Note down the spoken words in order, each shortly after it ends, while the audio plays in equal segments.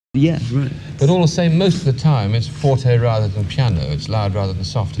Yeah, right. But all the same, most of the time, it's forte rather than piano. It's loud rather than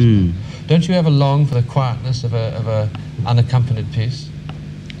soft. Don't you ever long for the quietness of a unaccompanied piece?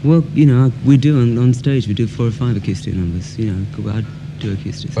 Well, you know, we do on stage. We do 4 or 5 acoustic numbers. You know, I do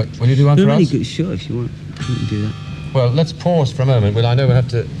acoustics. But will you do one for us? Good, sure, if you want, you can do that. Well, let's pause for a moment. Well, I know we'll have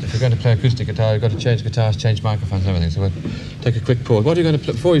to, if you're going to play acoustic guitar, you've got to change guitars, change microphones and everything, so we'll take a quick pause. What are you going to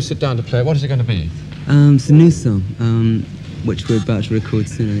play, before you sit down to play it, what is it going to be? It's a new song, which we're about to record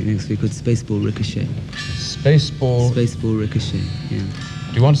soon, I think next week, called Spaceball Ricochet. Spaceball Ricochet, yeah.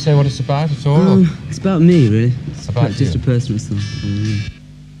 Do you want to say what it's about at all? It's about me, really. It's about just you. A personal song.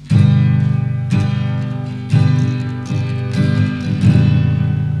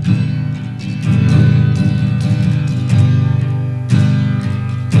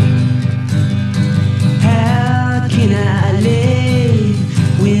 How can I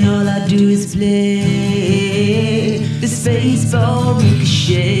live when all I do is play the Spaceball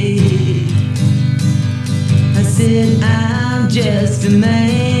Ricochet? I said I'm just a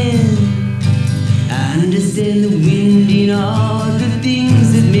man. I understand the wind and all the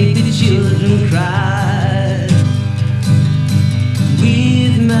things that make the children cry.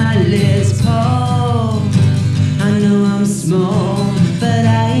 With my Les Paul, I know I'm small, but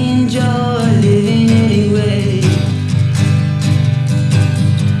I enjoy living anyway.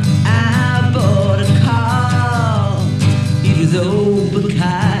 I bought a car, it was old but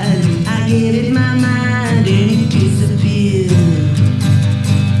kind. I gave it my mind and it disappeared.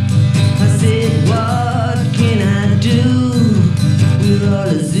 I said, what can I do? We're all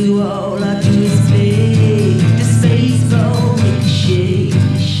a zoo, all I do is play the Spaceball Ricochet.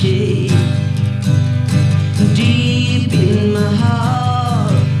 Deep in my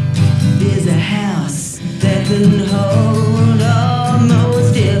heart, there's a house that can hold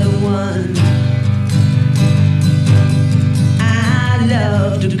almost everyone. I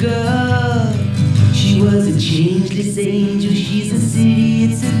loved a girl, she was a changeless angel. She's a city,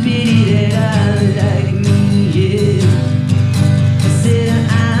 it's a pity that I like me, yeah. I said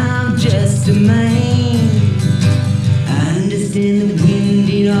I'm just a man. I understand the wind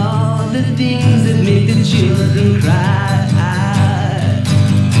and all the things that make the children cry.